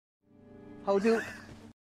How do?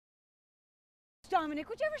 Dominic,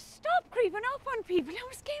 would you ever stop creeping up on people? It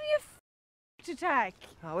almost gave me a attack.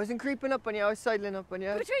 I wasn't creeping up on you, I was sidling up on you.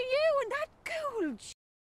 Between you and that ghoul.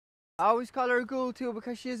 I always call her a ghoul too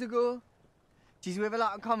because she is a ghoul. Geez, we have a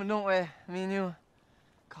lot in common, don't we? Me and you.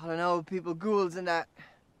 Calling old people ghouls and that.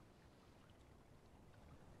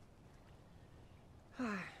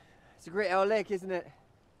 It's a great old lake, isn't it?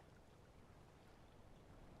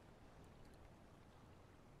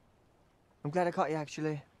 I'm glad I caught you,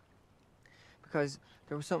 actually. Because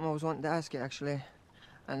there was something I was wanting to ask you, actually.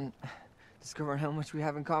 And discovering how much we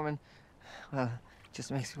have in common, well, just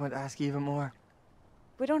makes me want to ask you even more.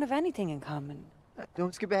 We don't have anything in common.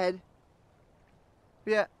 Don't skip ahead.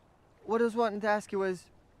 But yeah, what I was wanting to ask you was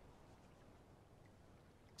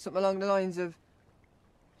something along the lines of,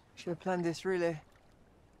 should have planned this, really.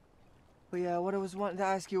 But yeah, what I was wanting to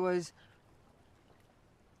ask you was,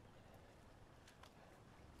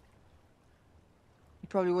 you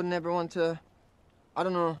probably wouldn't ever want to, I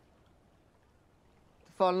don't know,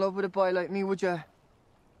 to fall in love with a boy like me, would you?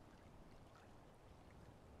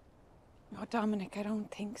 No, Dominic, I don't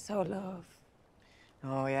think so, love.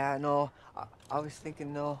 Oh yeah, no, I was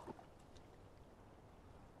thinking no.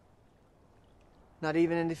 Not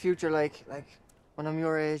even in the future, like when I'm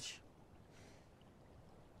your age.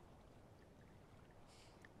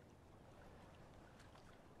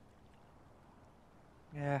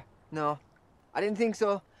 Yeah, no, I didn't think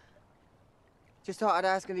so. Just thought I'd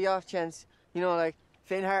ask in the off chance, you know, like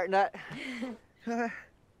faint heart and that.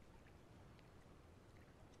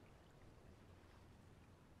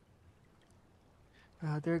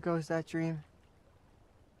 Well, there goes that dream.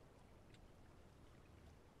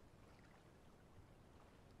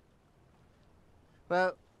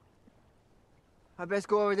 Well, I best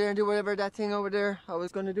go over there and do whatever that thing over there I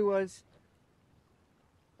was gonna do was.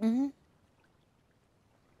 Mm-hmm.